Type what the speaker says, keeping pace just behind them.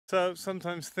So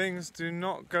sometimes things do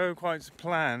not go quite to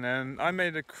plan, and I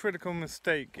made a critical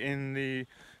mistake in the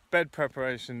bed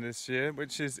preparation this year,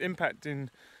 which is impacting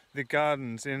the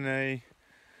gardens in a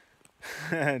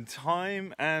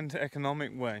time and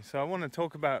economic way. So I want to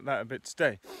talk about that a bit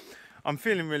today. I'm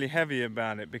feeling really heavy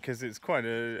about it because it's quite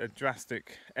a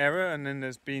drastic error, and then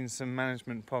there's been some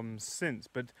management problems since,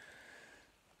 but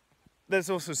there's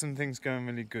also some things going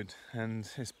really good, and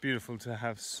it's beautiful to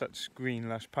have such green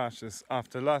lush pastures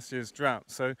after last year's drought.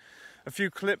 So a few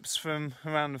clips from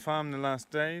around the farm the last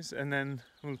days, and then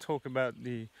we'll talk about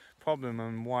the problem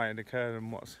and why it occurred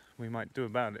and what we might do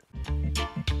about it.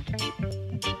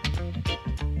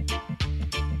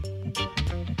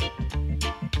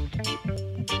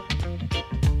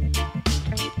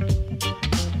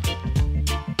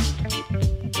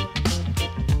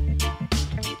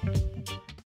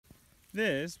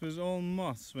 This was all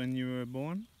moss when you were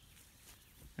born,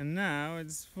 and now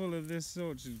it's full of this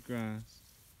orchard grass.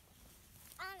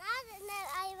 And I don't know,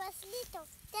 I was little.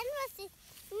 Then was it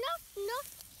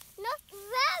not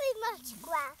very much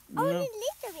grass, only a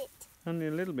little bit. Only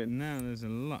a little bit. Now there's a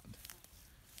lot.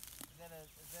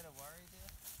 Is that a worry there?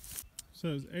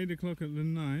 So it's 8 o'clock at the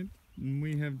night, and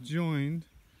we have joined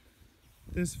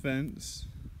this fence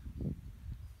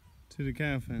to the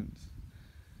cow fence.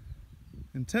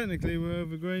 And technically we're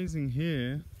overgrazing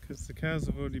here because the cows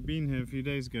have already been here a few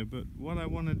days ago, but what I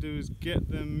want to do is get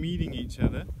them meeting each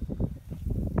other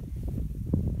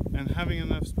and having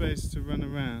enough space to run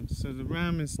around. So the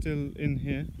ram is still in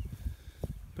here,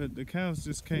 but the cows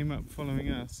just came up following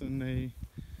us and they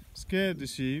scared the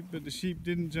sheep, but the sheep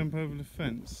didn't jump over the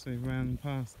fence, they ran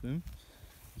past them.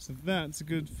 So that's a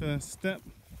good first step.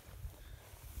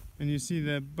 And you see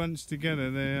they're bunched together,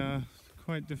 they are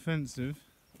quite defensive.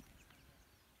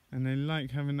 And they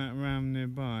like having that ram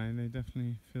nearby, they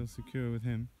definitely feel secure with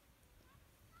him.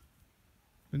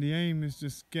 But the aim is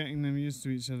just getting them used to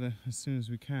each other as soon as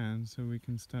we can, so we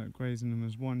can start grazing them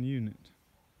as one unit.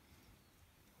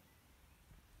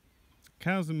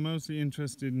 Cows are mostly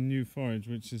interested in new forage,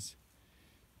 which is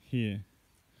here,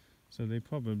 so they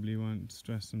probably won't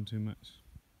stress them too much.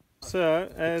 So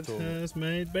Ed has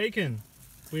made bacon.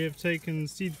 We have taken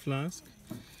seed flask,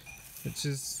 which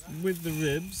is with the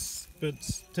ribs, but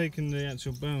taken the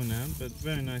actual bone out, but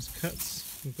very nice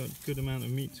cuts. We've got a good amount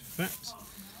of meat fat.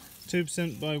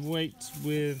 2% by weight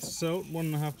with salt,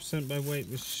 1.5% by weight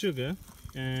with sugar,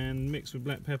 and mixed with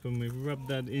black pepper, and we've rubbed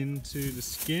that into the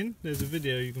skin. There's a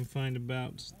video you can find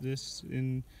about this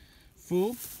in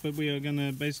full, but we are going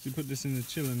to basically put this in the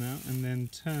chiller now and then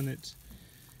turn it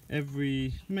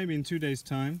maybe in 2 days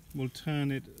time. We'll turn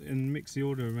it and mix the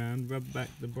order around, rub back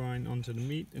the brine onto the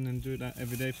meat, and then do that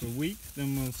every day for a week.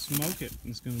 Then we'll smoke it.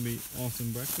 It's going to be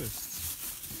awesome breakfast.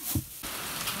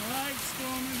 Alright,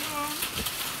 storm is on.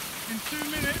 In 2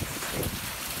 minutes,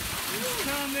 it's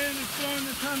turned in, it's blowing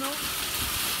the tunnel,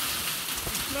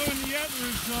 it's blowing the yurt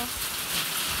roofs off.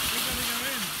 We've got to go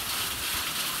in.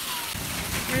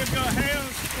 We've got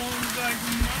hailstorms like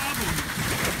marbles.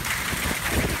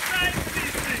 Besides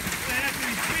these things, they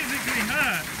actually physically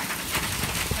hurt.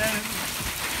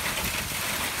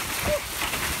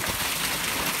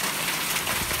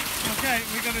 Okay,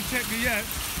 we've got to check the yurt.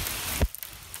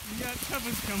 The yurt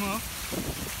covers come off.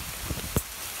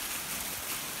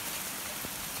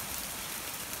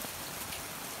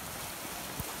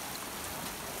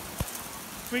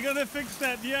 We gotta fix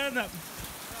that yard up.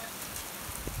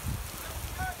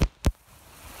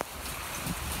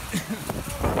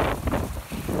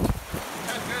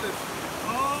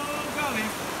 Oh golly.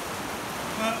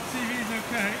 Well, TV's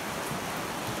okay.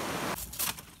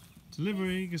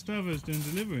 Delivery, Gustavo's doing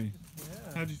delivery.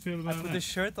 Yeah. How do you feel about that? I put the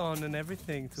shirt on and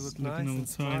everything to look nice looking all and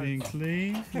tidy and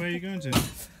clean. Where are you going to?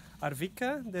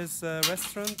 Arvika, there's a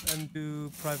restaurant and 2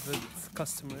 private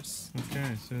customers.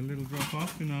 Okay, so a little drop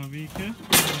off in Arvika,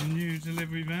 a new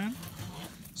delivery van.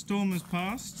 Storm has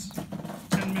passed,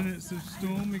 10 minutes of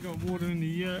storm, we got water in the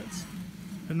yurt,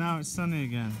 but now it's sunny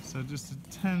again, so just a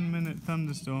 10-minute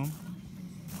thunderstorm.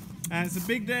 And it's a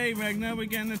big day, Ragnar, we're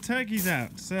getting the turkeys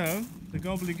out. So, the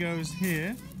gobbledygook is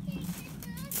here.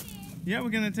 Yeah, we're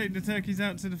going to take the turkeys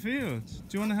out to the field.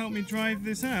 Do you want to help me drive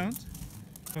this out?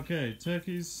 Okay,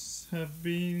 turkeys have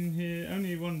been here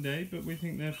only 1 day, but we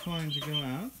think they're fine to go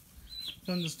out.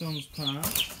 Thunderstorms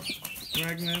passed.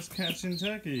 Ragnar's catching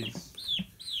turkeys.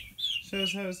 Show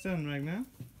us how it's done, Ragnar.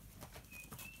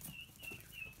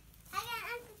 I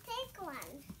have to take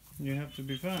one. You have to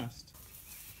be fast.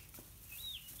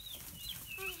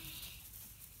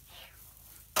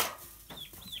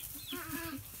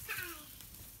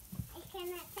 Can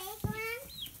I take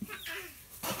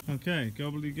one? Okay,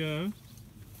 gobbledygook.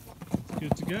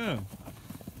 Good to go.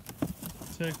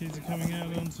 Turkeys are coming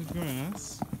out onto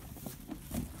grass.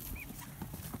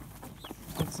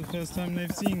 It's the first time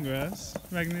they've seen grass.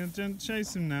 Ragnar, don't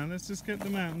chase them now. Let's just get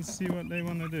them out and see what they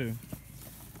want to do.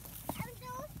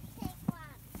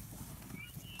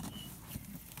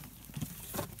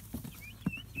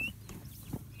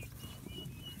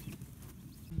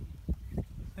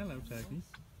 Hello, turkeys.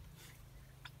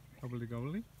 Gobbly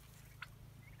gobbly.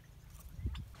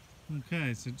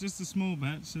 Okay, so just a small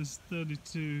batch. There's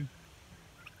 32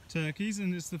 turkeys,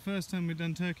 and it's the first time we've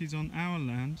done turkeys on our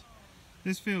land.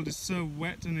 This field is so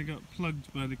wet, and it got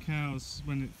plugged by the cows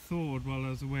when it thawed while I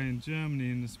was away in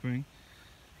Germany in the spring.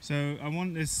 So I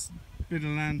want this bit of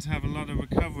land to have a lot of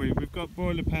recovery. We've got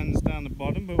broiler pens down the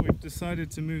bottom, but we've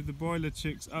decided to move the broiler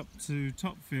chicks up to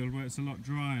top field where it's a lot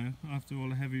drier after all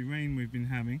the heavy rain we've been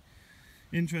having.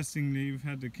 Interestingly, we've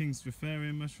had the King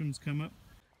Stropharia mushrooms come up,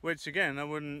 which again I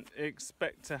wouldn't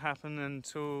expect to happen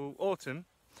until autumn.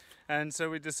 And so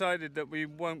we decided that we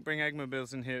won't bring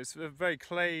eggmobiles in here. It's a very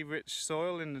clay-rich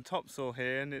soil in the topsoil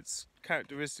here, and it's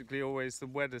characteristically always the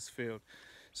wettest field.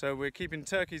 So we're keeping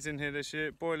turkeys in here this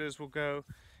year. Broilers will go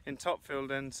in top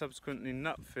field and subsequently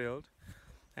nut field,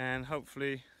 and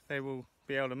hopefully they will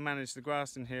be able to manage the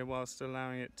grass in here whilst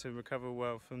allowing it to recover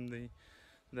well from the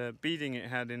beating it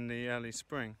had in the early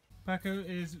spring. Paco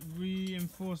is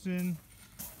reinforcing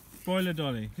broiler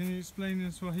dolly. Can you explain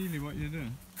in Swahili what you're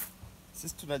doing?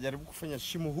 Sisi tunajaribu kufanya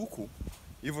shimo huku,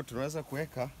 hivyo tunaweza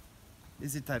kuweka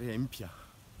hizi tarehe mpya.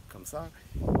 Kamsa,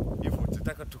 hivyo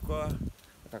tutaka tukoa,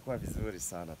 atakuwa vizuri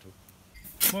sana tu.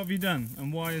 What have you done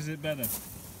and why is it better?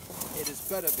 It is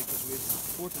better because we've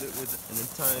supported it with an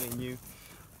entirely new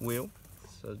wheel.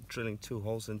 So drilling 2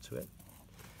 holes into it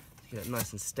to get it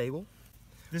nice and stable.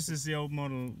 This is the old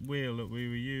model wheel that we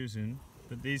were using,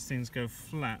 but these things go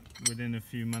flat within a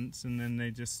few months and then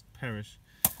they just perish.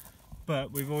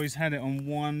 But we've always had it on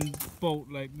one bolt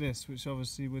like this, which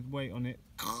obviously with weight on it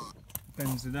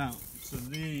bends it out. So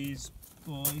these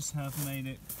boys have made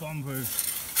it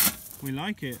bomb-proof. We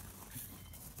like it.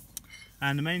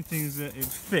 And the main thing is that it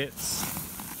fits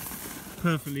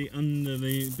perfectly under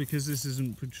the, because this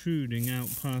isn't protruding out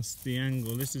past the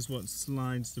angle. This is what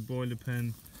slides the broiler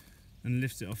pen and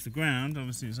lifts it off the ground.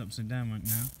 Obviously it's upside down right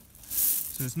now.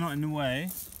 So it's not in the way.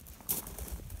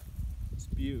 It's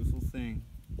a beautiful thing.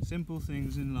 Simple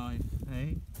things in life,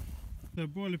 eh? The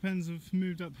broiler pens have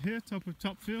moved up here, top of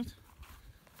top field,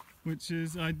 which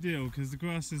is ideal because the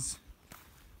grass has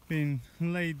been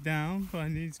laid down by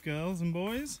these girls and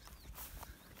boys,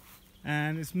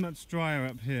 and it's much drier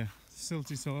up here,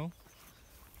 silty soil.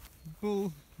 The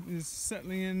bull is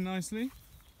settling in nicely,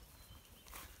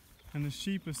 and the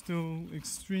sheep are still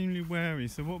extremely wary.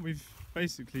 So what we've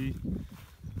basically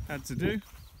had to do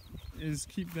is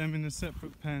keep them in a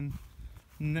separate pen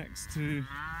next to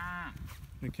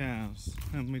the cows,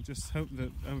 and we just hope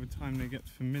that over time they get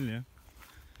familiar.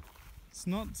 It's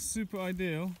not super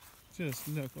ideal. Just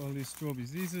look, all these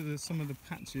strawberries. These are some of the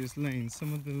patchiest lanes.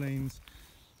 Some of the lanes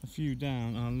a few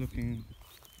down are looking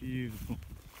beautiful,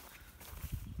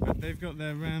 but they've got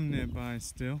their ram nearby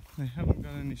still. They haven't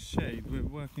got any shade. We're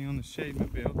working on the shade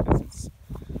mobile because it's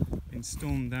been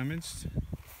storm damaged.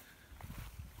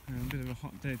 A bit of a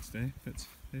hot day today, but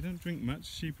they don't drink much.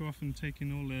 Sheep are often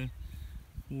taking all their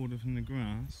water from the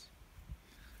grass,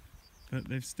 but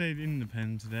they've stayed in the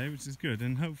pen today, which is good,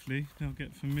 and hopefully they'll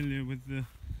get familiar with the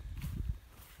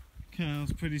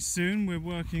cows pretty soon. We're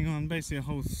working on basically a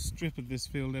whole strip of this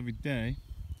field every day,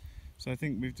 so I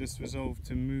think we've just resolved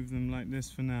to move them like this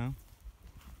for now,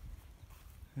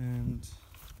 and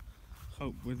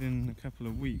hope within a couple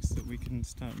of weeks that we can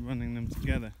start running them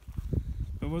together.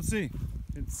 But we'll see.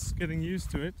 It's getting used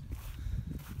to it,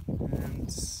 and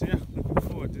yeah, looking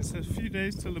forward. It's a few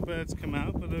days till the birds come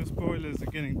out, but those broilers are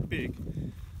getting big.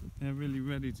 They're really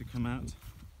ready to come out.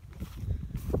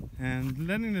 And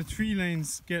letting the tree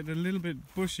lanes get a little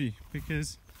bit bushy,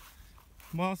 because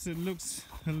whilst it looks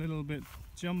a little bit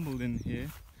jumbled in here,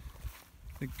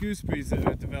 the gooseberries that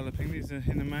are developing, these are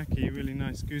Hinamaki, really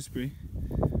nice gooseberry,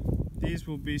 these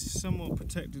will be somewhat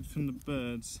protected from the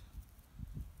birds.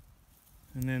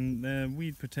 And then they're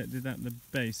weed protected at the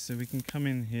base, so we can come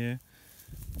in here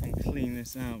and clean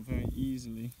this out very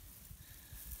easily,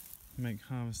 make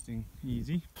harvesting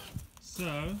easy.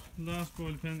 So, last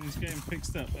broiler pen is getting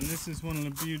fixed up, and this is one of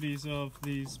the beauties of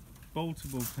these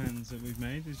boltable pens that we've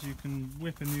made, is you can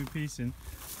whip a new piece in.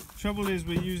 Trouble is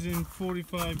we're using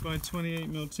 45 by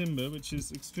 28mm timber, which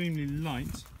is extremely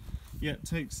light, yet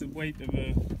takes the weight of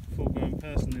a full-grown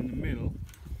person in the middle.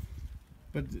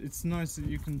 But it's nice that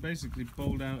you can basically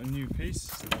bolt out a new piece,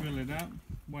 drill it out,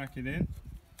 whack it in,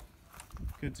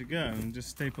 good to go, and just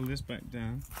staple this back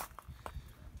down.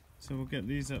 So So we'll get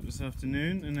these up this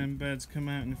afternoon, and then birds come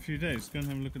out in a few days. Go and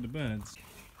have a look at the birds.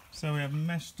 So we have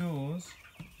mesh doors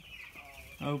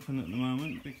open at the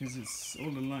moment because it's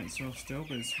all the lights are off still,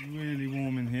 but it's really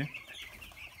warm in here.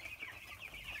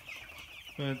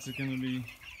 Birds are going to be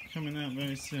coming out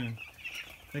very soon.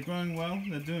 They're growing well,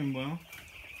 they're doing well.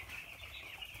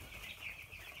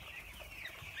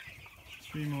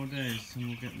 3 more days and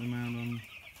we'll get them out on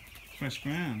fresh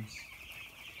grounds.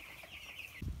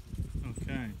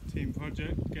 Okay, team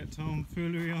project, get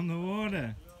tomfoolery on the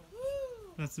water.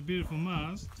 That's a beautiful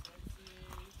mast.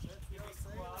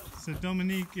 So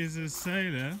Dominique is a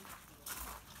sailor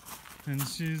and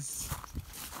she's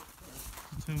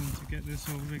determined to get this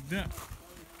all rigged up.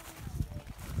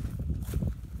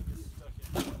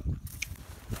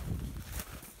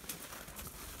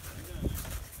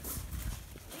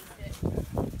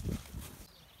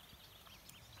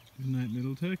 Good night,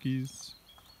 little turkeys.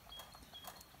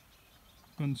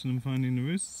 Bunch of them finding the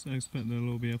roosts. I expect they'll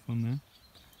all be up on there.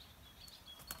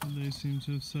 But they seem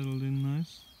to have settled in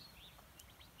nice.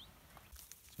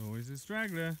 It's always a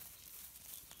straggler.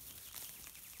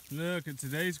 Look at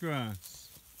today's grass.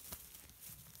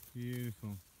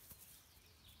 Beautiful.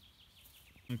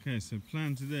 Okay, so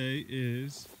plan today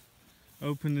is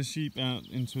open the sheep out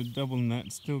into a double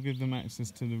net, still give them access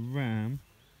to the ram,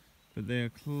 but they are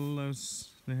close.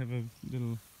 They have a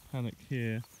little paddock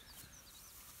here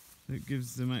that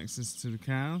gives them access to the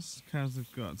cows. Cows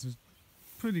have got a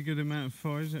pretty good amount of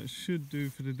forage that should do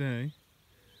for the day.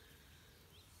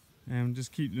 And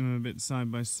just keep them a bit side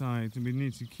by side. We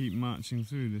need to keep marching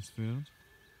through this field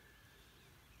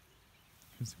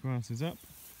because the grass is up.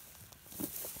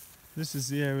 This is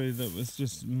the area that was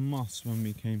just moss when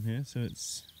we came here, so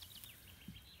it's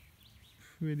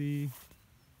pretty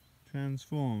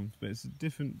transformed, but it's a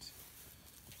different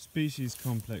species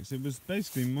complex. It was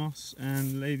basically moss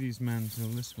and lady's mantle,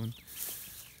 this one,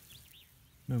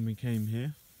 when we came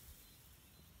here,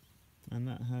 and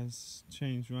that has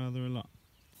changed rather a lot.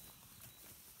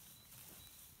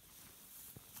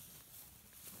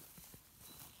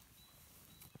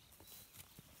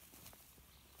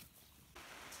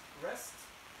 Rest.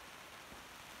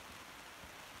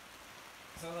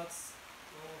 So that's,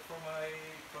 from a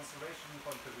conservation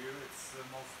point of view, it's the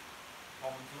most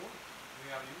common tool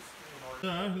we have used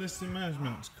in order. So, listing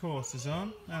management course is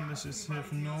on, and this is here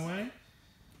from Norway.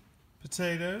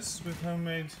 Potatoes with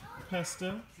homemade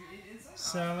pesto,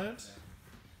 salad,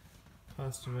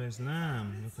 pasture-raised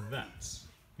lamb. Look at that,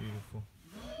 beautiful.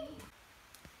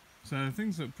 So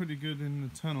things look pretty good in the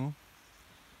tunnel.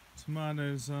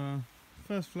 Tomatoes are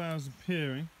first flowers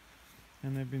appearing,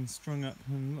 and they've been strung up,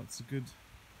 and lots of good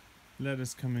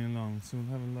lettuce coming along. So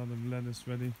we'll have a lot of lettuce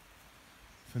ready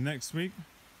for next week.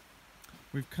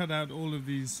 We've cut out all of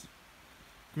these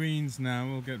greens now.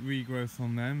 We'll get regrowth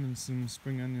on them and some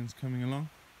spring onions coming along.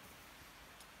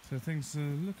 So things are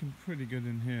looking pretty good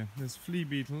in here. There's flea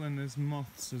beetle and there's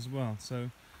moths as well, so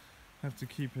have to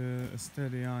keep a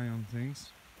steady eye on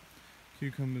things.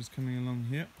 Cucumbers coming along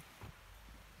here.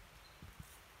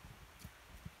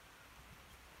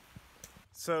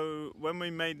 So when we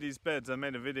made these beds, I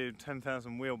made a video of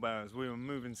 10,000 wheelbarrows. We were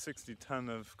moving 60 ton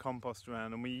of compost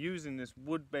around, and we're using this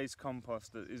wood-based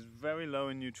compost that is very low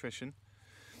in nutrition,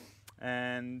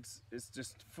 and it's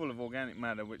just full of organic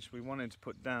matter, which we wanted to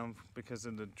put down because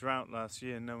of the drought last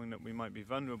year, knowing that we might be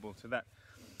vulnerable to that.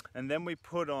 And then we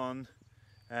put on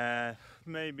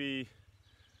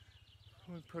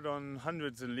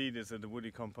hundreds of litres of the woody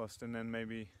compost, and then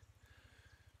maybe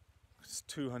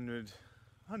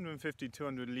 150,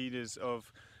 200 litres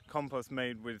of compost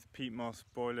made with peat moss,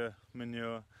 broiler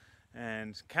manure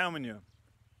and cow manure.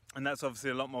 And that's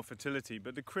obviously a lot more fertility,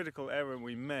 but the critical error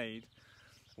we made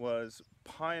was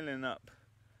piling up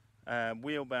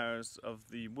wheelbarrows of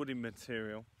the woody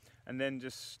material and then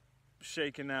just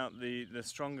shaking out the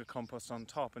stronger compost on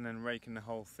top and then raking the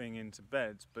whole thing into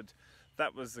beds. But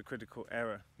that was the critical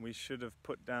error. We should have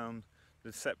put down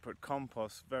the separate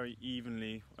compost very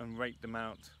evenly and raked them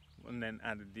out, and then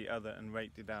added the other and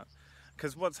raked it out.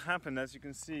 Because what's happened, as you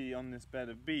can see on this bed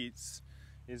of beets,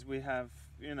 is we have,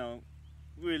 you know,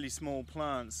 really small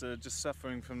plants that are just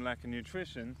suffering from lack of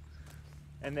nutrition,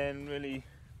 and then really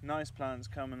nice plants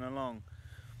coming along.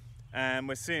 And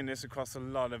we're seeing this across a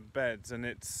lot of beds, and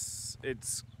it's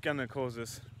gonna cause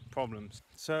us problems.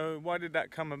 So why did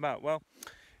that come about? Well,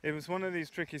 it was one of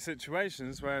these tricky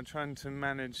situations where I'm trying to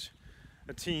manage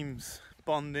a team's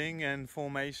bonding and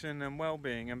formation and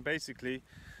well-being, and basically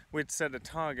we'd set a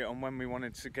target on when we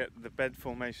wanted to get the bed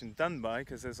formation done by,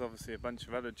 because there's obviously a bunch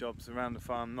of other jobs around the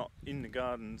farm not in the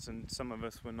gardens, and some of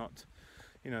us were not,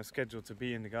 you know, scheduled to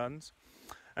be in the gardens.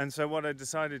 And so what I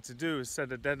decided to do is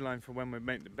set a deadline for when we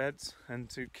make the beds, and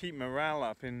to keep morale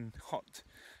up in hot,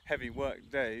 heavy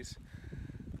work days,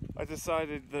 I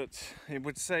decided that it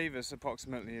would save us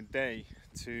approximately a day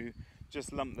to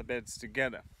just lump the beds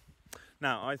together.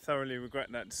 Now, I thoroughly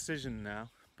regret that decision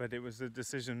now, but it was a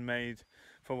decision made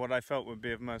for what I felt would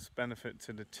be of most benefit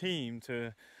to the team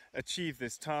to achieve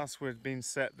this task. We'd been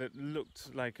set that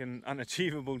looked like an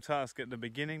unachievable task at the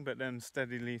beginning, but then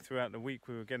steadily throughout the week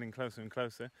we were getting closer and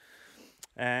closer,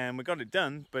 and we got it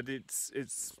done. But it's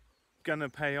gonna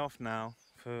pay off now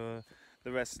for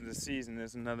the rest of the season.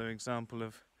 There's another example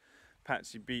of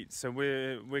patchy beets. So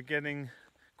we're getting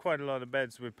quite a lot of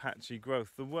beds with patchy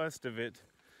growth. The worst of it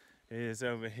is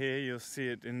over here. You'll see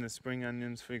it in the spring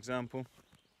onions, for example.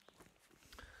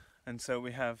 And so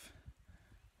we have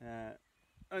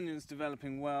onions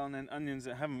developing well, and then onions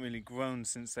that haven't really grown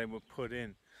since they were put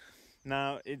in.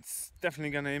 Now, it's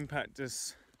definitely going to impact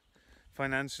us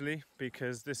financially,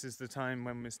 because this is the time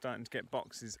when we're starting to get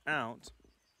boxes out.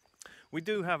 We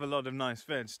do have a lot of nice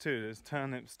veg too. There's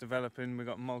turnips developing, we've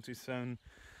got multi-sown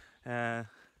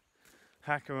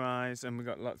hacker eyes, and we've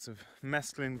got lots of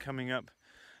mesclun coming up,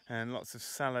 and lots of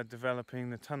salad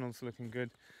developing. The tunnel's looking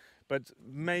good, but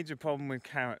major problem with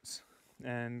carrots,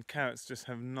 and carrots just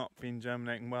have not been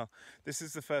germinating well. This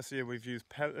is the first year we've used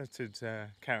pelleted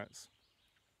carrots,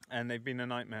 and they've been a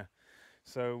nightmare.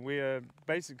 So we are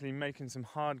basically making some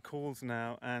hard calls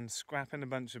now and scrapping a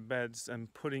bunch of beds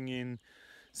and putting in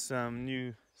some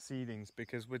new seedings,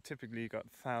 because we've typically got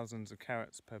thousands of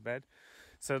carrots per bed.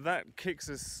 So that kicks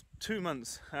us 2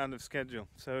 months out of schedule.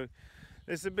 So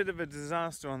it's a bit of a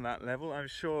disaster on that level. I'm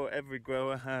sure every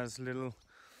grower has little,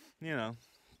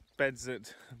 beds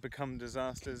that become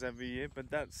disasters every year, but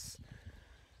that's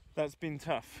been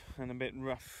tough and a bit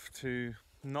rough to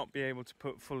not be able to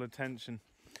put full attention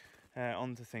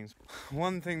onto things.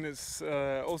 One thing that's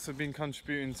also been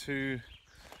contributing to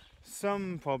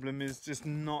some problem is just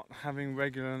not having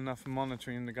regular enough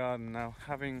monitoring in the garden. Now,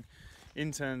 having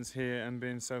interns here and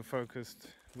being so focused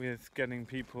with getting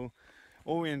people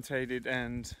orientated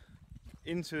and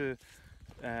into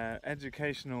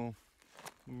educational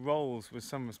roles with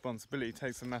some responsibility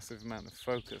takes a massive amount of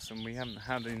focus, and we haven't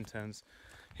had interns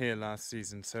here last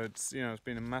season, so it's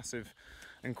been a massive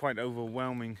and quite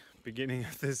overwhelming beginning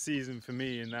of this season for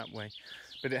me in that way.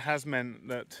 But it has meant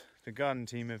that the garden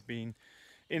team have been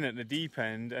in at the deep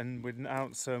end, and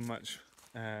without so much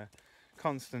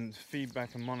constant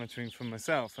feedback and monitoring from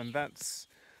myself, and that's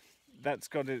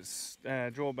got its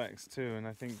drawbacks too. And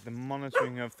I think the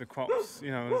monitoring of the crops,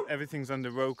 everything's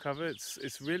under row cover.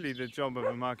 It's really the job of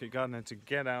a market gardener to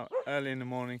get out early in the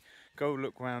morning, go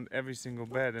look around every single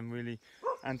bed, and really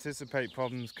anticipate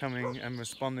problems coming and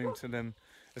responding to them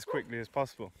as quickly as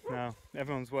possible. Now,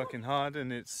 everyone's working hard,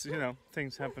 and it's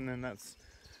things happen, and that's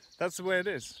the way it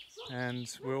is, and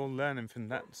we're all learning from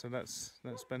that, so that's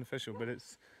beneficial. But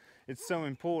it's so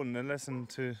important. The lesson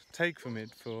to take from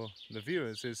it for the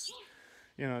viewers is,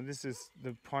 this is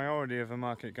the priority of a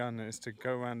market gardener, is to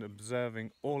go around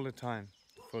observing all the time,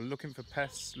 for looking for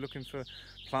pests, looking for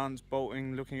plants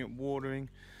bolting, looking at watering.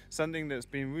 Something that's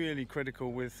been really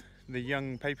critical with the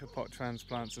young paper pot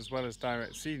transplants as well as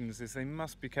direct seedings is they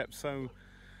must be kept so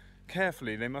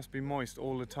carefully. They must be moist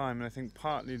all the time, and I think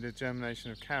partly the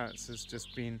germination of carrots has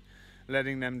just been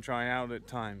letting them dry out at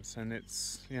times, and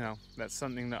it's that's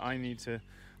something that I need to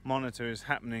monitor is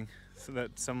happening, so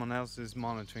that someone else is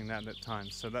monitoring that at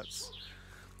times. So that's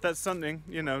something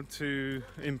to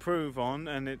improve on,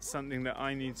 and it's something that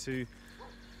I need to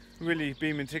really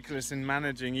be meticulous in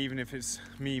managing, even if it's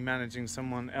me managing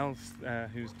someone else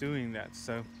who's doing that.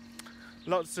 So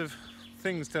lots of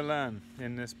things to learn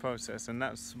in this process, and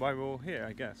that's why we're all here,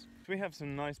 I guess. We have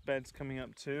some nice beds coming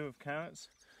up too of carrots,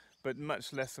 but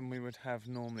much less than we would have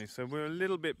normally. So we're a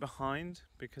little bit behind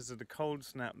because of the cold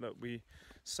snap that we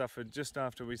suffered just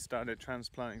after we started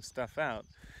transplanting stuff out.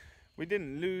 We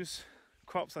didn't lose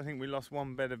crops. I think we lost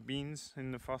one bed of beans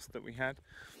in the frost that we had.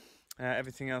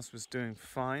 Everything else was doing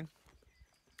fine.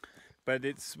 But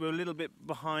we're a little bit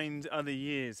behind other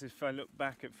years. If I look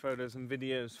back at photos and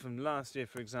videos from last year,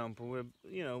 for example,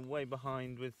 we're way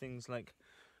behind with things like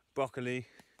broccoli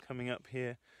coming up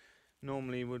here.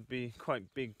 Normally would be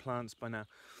quite big plants by now.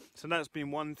 So that's been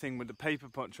one thing with the paper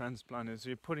pot transplanters.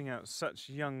 You're putting out such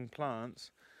young plants,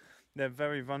 they're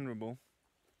very vulnerable,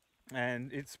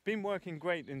 and it's been working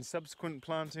great in subsequent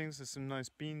plantings. There's some nice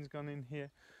beans gone in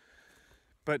here.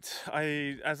 But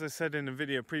as I said in a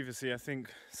video previously, I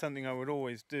think something I would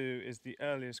always do is the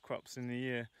earliest crops in the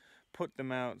year, put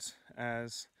them out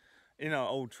as in our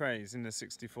old trays, in the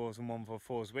 64s and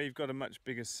 144s, where you've got a much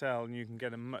bigger cell and you can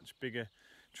get a much bigger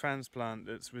transplant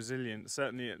that's resilient,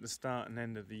 certainly at the start and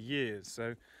end of the year.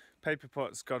 So paper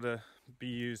pot's got to be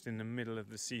used in the middle of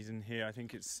the season here. I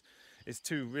think it's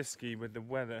too risky with the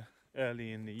weather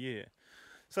early in the year.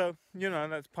 So, you know,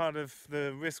 that's part of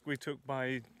the risk we took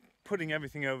by putting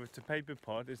everything over to paper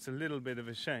pot. It's a little bit of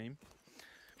a shame,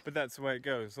 but that's the way it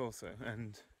goes also,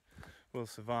 and we'll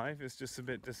survive. It's just a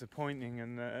bit disappointing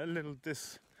and a little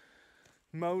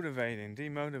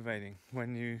demotivating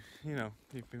when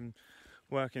you've been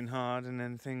working hard and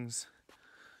then things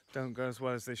don't go as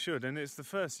well as they should. And it's the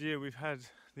first year we've had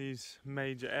these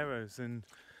major errors in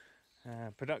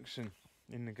production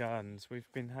in the gardens. We've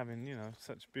been having, you know,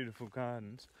 such beautiful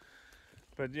gardens,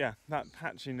 but yeah, that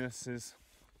patchiness is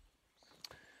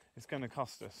going to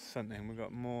cost us something. We've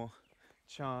got more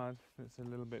chard that's a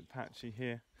little bit patchy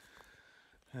here,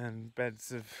 and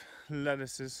beds of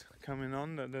lettuces coming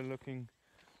on that they're looking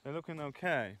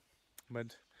okay,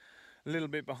 but a little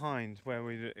bit behind where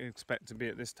we expect to be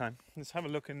at this time. Let's have a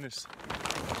look in this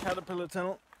caterpillar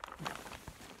tunnel.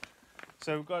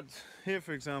 So we've got here,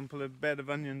 for example, a bed of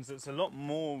onions that's a lot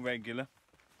more regular,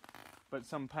 but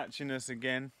some patchiness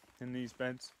again in these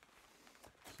beds.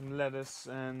 Some lettuce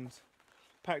and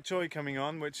pak choi coming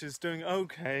on, which is doing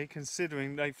okay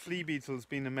considering like flea beetle's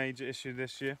been a major issue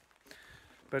this year.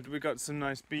 But we've got some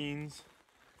nice beans.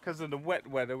 Because of the wet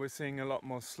weather, we're seeing a lot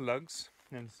more slugs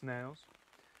and snails.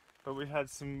 But we had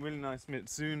some really nice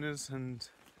mitsunas and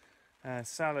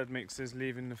salad mixes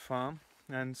leaving the farm.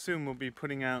 And soon we'll be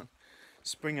putting out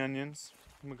spring onions.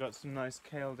 And we've got some nice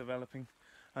kale developing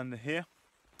under here.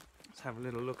 Let's have a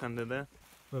little look under there.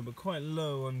 Well, we're quite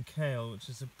low on kale, which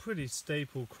is a pretty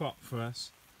staple crop for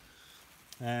us.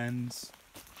 And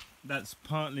that's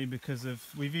partly because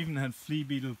we've even had flea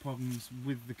beetle problems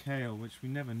with the kale, which we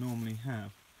never normally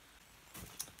have.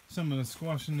 Some of the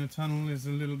squash in the tunnel is a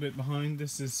little bit behind.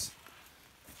 This is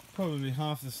probably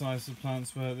half the size the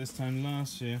plants were at this time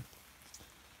last year.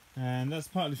 And that's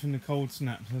partly from the cold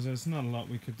snap, so there's not a lot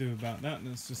we could do about that.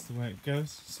 That's just the way it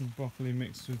goes. Some broccoli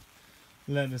mixed with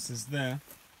lettuce is there.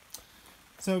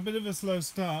 So a bit of a slow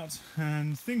start,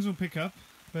 and things will pick up,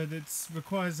 but it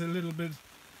requires a little bit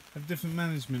of different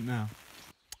management now.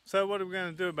 So what are we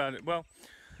going to do about it? Well,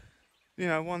 you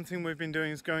know, one thing we've been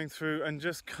doing is going through and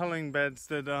just culling beds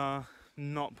that are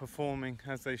not performing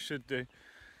as they should do.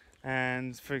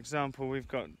 And for example, we've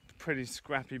got pretty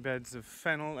scrappy beds of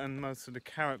fennel, and most of the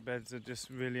carrot beds are just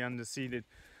really underseeded.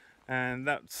 And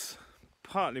that's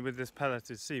partly with this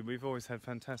pelleted seed. We've always had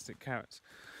fantastic carrots.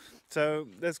 So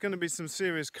there's going to be some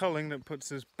serious culling that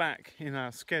puts us back in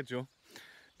our schedule.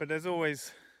 But there's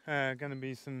always going to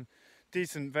be some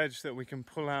decent veg that we can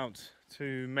pull out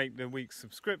to make the week's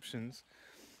subscriptions.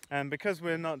 And because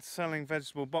we're not selling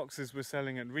vegetable boxes, we're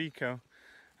selling at Rico,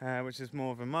 which is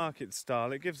more of a market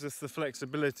style. It gives us the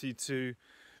flexibility to,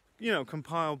 you know,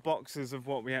 compile boxes of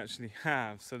what we actually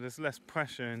have. So there's less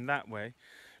pressure in that way.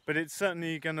 But it's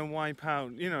certainly going to wipe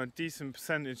out, you know, a decent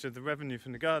percentage of the revenue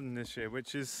from the garden this year,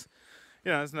 which is,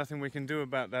 you know, there's nothing we can do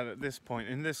about that at this point.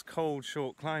 In this cold,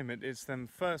 short climate, it's them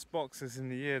first boxes in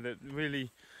the year that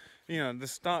really, you know, the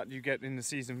start you get in the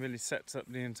season really sets up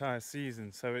the entire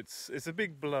season. So it's a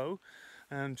big blow,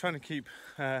 and trying to keep,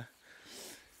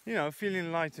 you know,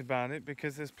 feeling light about it,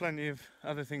 because there's plenty of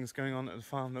other things going on at the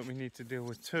farm that we need to deal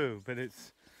with too. But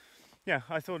it's, yeah,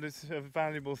 I thought it's a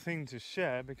valuable thing to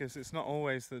share, because it's not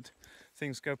always that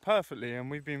things go perfectly, and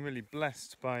we've been really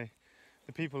blessed by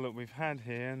the people that we've had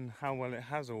here and how well it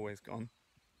has always gone.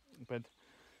 But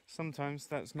sometimes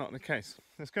that's not the case.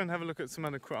 Let's go and have a look at some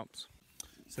other crops.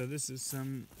 So this is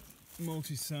some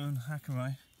multi-sown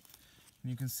hackeri, and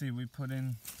you can see we put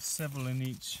in several in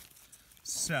each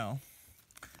cell.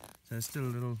 So there's still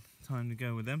a little time to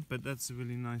go with them, but that's a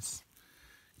really nice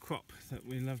crop that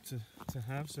we love to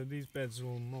have. So these beds are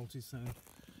all multi-sown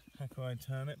hackeri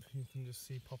turnip. You can just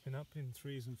see popping up in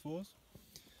 3s and 4s.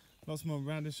 Lots more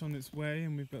radish on its way,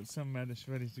 and we've got some radish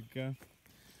ready to go.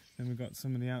 Then we've got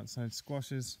some of the outside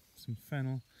squashes, some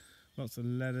fennel, lots of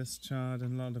lettuce, chard,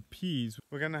 and a lot of peas.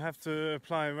 We're going to have to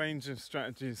apply a range of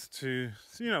strategies to,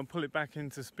 you know, pull it back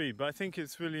into speed. But I think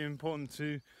it's really important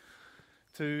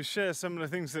to share some of the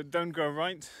things that don't go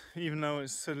right, even though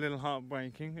it's a little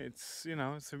heartbreaking. It's, you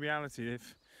know, it's a reality.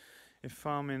 If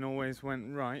farming always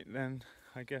went right, then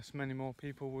I guess many more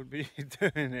people would be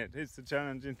doing it. It's a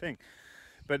challenging thing.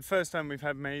 But first time we've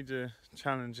had major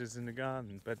challenges in the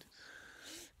garden, but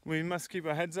we must keep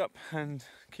our heads up and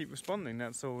keep responding.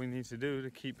 That's all we need to do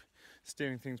to keep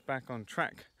steering things back on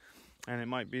track. And it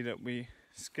might be that we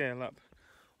scale up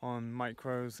on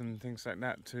micros and things like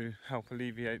that to help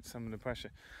alleviate some of the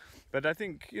pressure. But I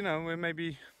think, you know, we're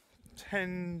maybe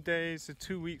 10 days to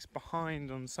 2 weeks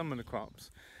behind on some of the crops,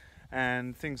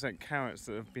 and things like carrots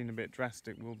that have been a bit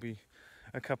drastic will be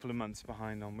a couple of months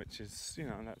behind on, which is, you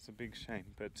know, that's a big shame,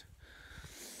 but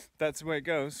that's the way it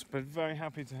goes. But very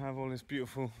happy to have all this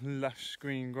beautiful lush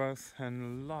green growth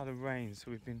and a lot of rain,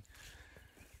 so we've been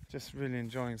just really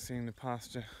enjoying seeing the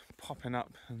pasture popping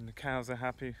up, and the cows are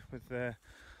happy with their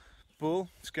bull,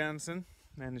 Skansen,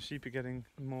 and the sheep are getting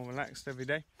more relaxed every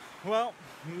day. Well,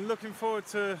 looking forward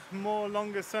to more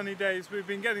longer sunny days. We've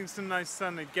been getting some nice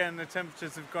sun again. The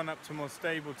temperatures have gone up to more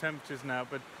stable temperatures now,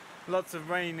 but lots of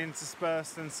rain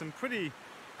interspersed and some pretty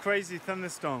crazy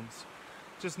thunderstorms.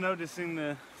 Just noticing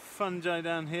the fungi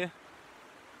down here.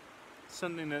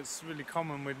 Something that's really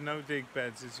common with no dig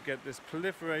beds is you get this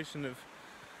proliferation of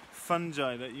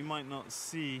fungi that you might not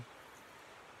see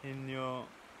in your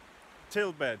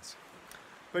till beds.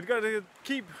 But got to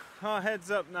keep our heads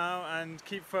up now and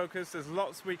keep focused. There's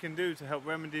lots we can do to help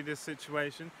remedy this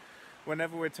situation.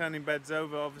 Whenever we're turning beds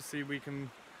over, obviously we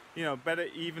can, you know, better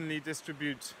evenly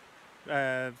distribute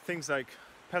things like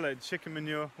pellet chicken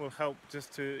manure will help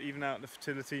just to even out the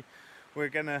fertility. We're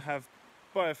going to have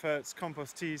bioferts,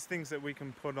 compost teas, things that we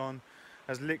can put on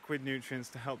as liquid nutrients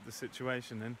to help the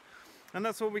situation. And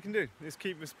that's all we can do, is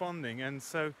keep responding. And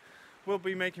so we'll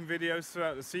be making videos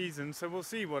throughout the season, so we'll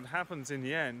see what happens in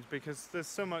the end, because there's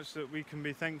so much that we can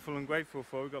be thankful and grateful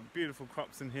for. We've got beautiful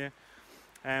crops in here,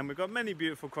 and we've got many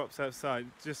beautiful crops outside,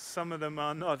 just some of them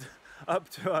are not up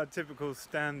to our typical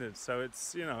standards, so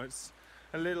it's, you know, it's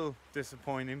a little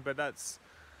disappointing, but that's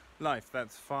life,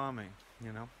 that's farming,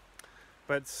 you know.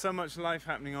 But so much life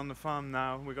happening on the farm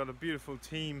now. We've got a beautiful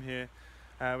team here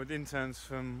with interns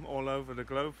from all over the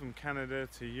globe, from Canada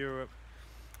to Europe.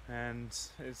 And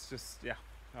it's just, yeah,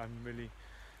 I'm really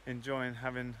enjoying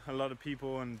having a lot of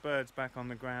people and birds back on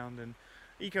the ground and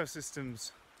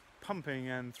ecosystems pumping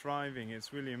and thriving.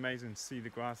 It's really amazing to see the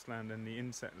grassland and the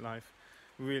insect life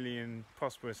really in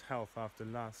prosperous health after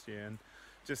last year, and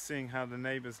just seeing how the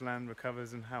neighbours' land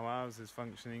recovers and how ours is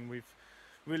functioning. We've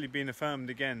really been affirmed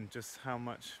again just how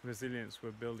much resilience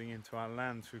we're building into our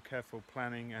land through careful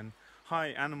planning and high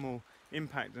animal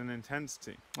impact and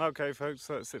intensity. Okay folks,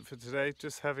 that's it for today.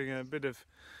 Just having a bit of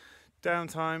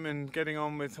downtime and getting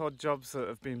on with odd jobs that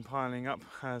have been piling up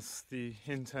as the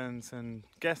interns and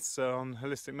guests are on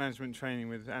holistic management training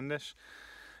with Anders,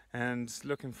 and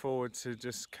looking forward to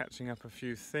just catching up a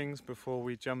few things before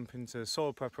we jump into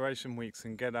soil preparation weeks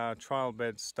and get our trial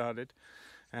beds started.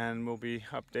 And we'll be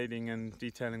updating and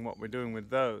detailing what we're doing with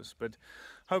those. But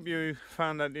hope you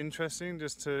found that interesting,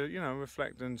 just to, you know,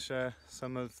 reflect and share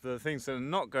some of the things that are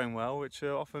not going well, which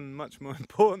are often much more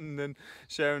important than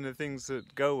sharing the things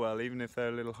that go well, even if they're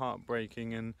a little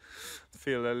heartbreaking and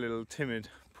feel a little timid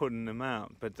putting them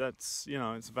out. But that's, you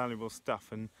know, it's valuable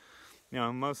stuff, and you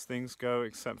know, most things go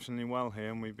exceptionally well here,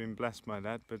 and we've been blessed by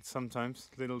that. But sometimes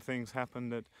little things happen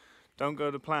that don't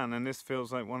go to plan, and this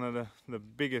feels like one of the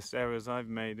biggest errors I've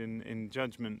made in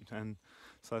judgment, and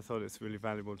so I thought it's really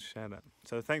valuable to share that.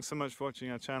 So thanks so much for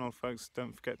watching our channel, folks.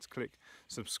 Don't forget to click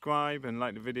subscribe and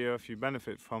like the video if you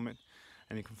benefit from it,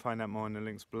 and you can find out more in the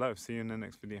links below. See you in the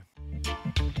next video.